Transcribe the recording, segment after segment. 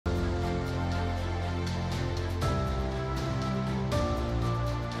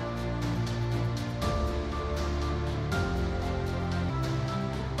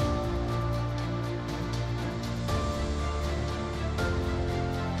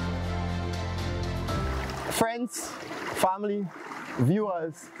Friends, family,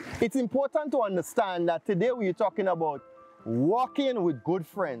 viewers, it's important to understand that today we're talking about walking with good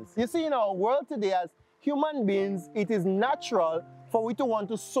friends. You see, in our world today as human beings, it is natural for we to want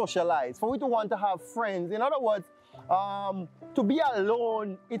to socialize, for we to want to have friends. In other words, to be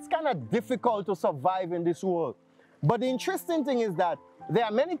alone, it's kind of difficult to survive in this world. But the interesting thing is that there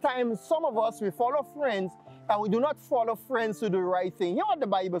are many times some of us, we follow friends and we do not follow friends to do the right thing. Hear what the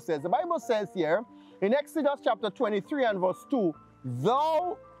Bible says. The Bible says here in Exodus chapter 23 and verse 2,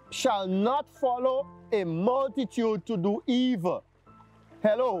 "Thou shalt not follow a multitude to do evil."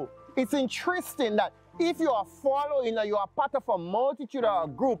 Hello. It's interesting that if you are following or you are part of a multitude or a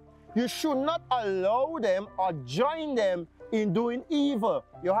group, you should not allow them or join them in doing evil.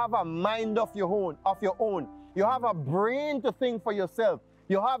 You have a mind of your own. You have a brain to think for yourself.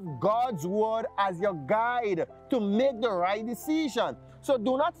 You have God's word as your guide to make the right decision. So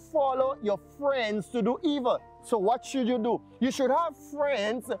do not follow your friends to do evil. So what should you do? You should have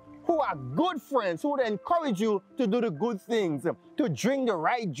friends who are good friends, who would encourage you to do the good things, to drink the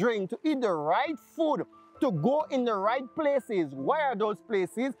right drink, to eat the right food, to go in the right places. Where are those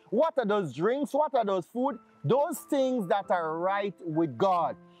places? What are those drinks? What are those food? Those things that are right with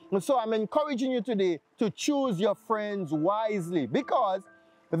God. And so I'm encouraging you today to choose your friends wisely, because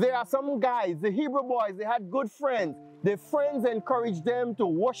there are some guys, the Hebrew boys, they had good friends. Their friends encouraged them to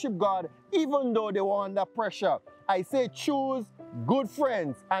worship God even though they were under pressure. I say choose good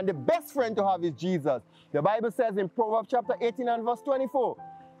friends, and the best friend to have is Jesus. The Bible says in Proverbs chapter 18 and verse 24,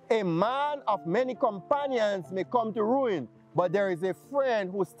 "A man of many companions may come to ruin, but there is a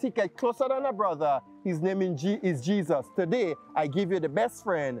friend who sticketh closer than a brother. His name is Jesus." Today, I give you the best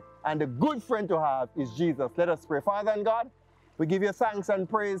friend, and the good friend to have is Jesus. Let us pray. Father and God, we give you thanks and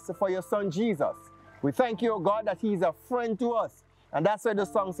praise for your son Jesus. We thank you, O God, that he is a friend to us. And that's why the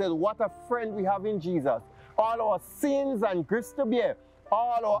song says, what a friend we have in Jesus. All our sins and griefs to bear.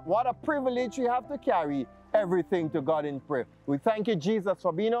 What a privilege we have to carry everything to God in prayer. We thank you, Jesus,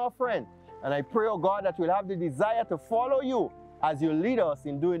 for being our friend. And I pray, oh God, that we'll have the desire to follow you as you lead us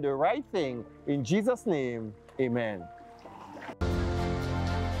in doing the right thing. In Jesus' name, amen.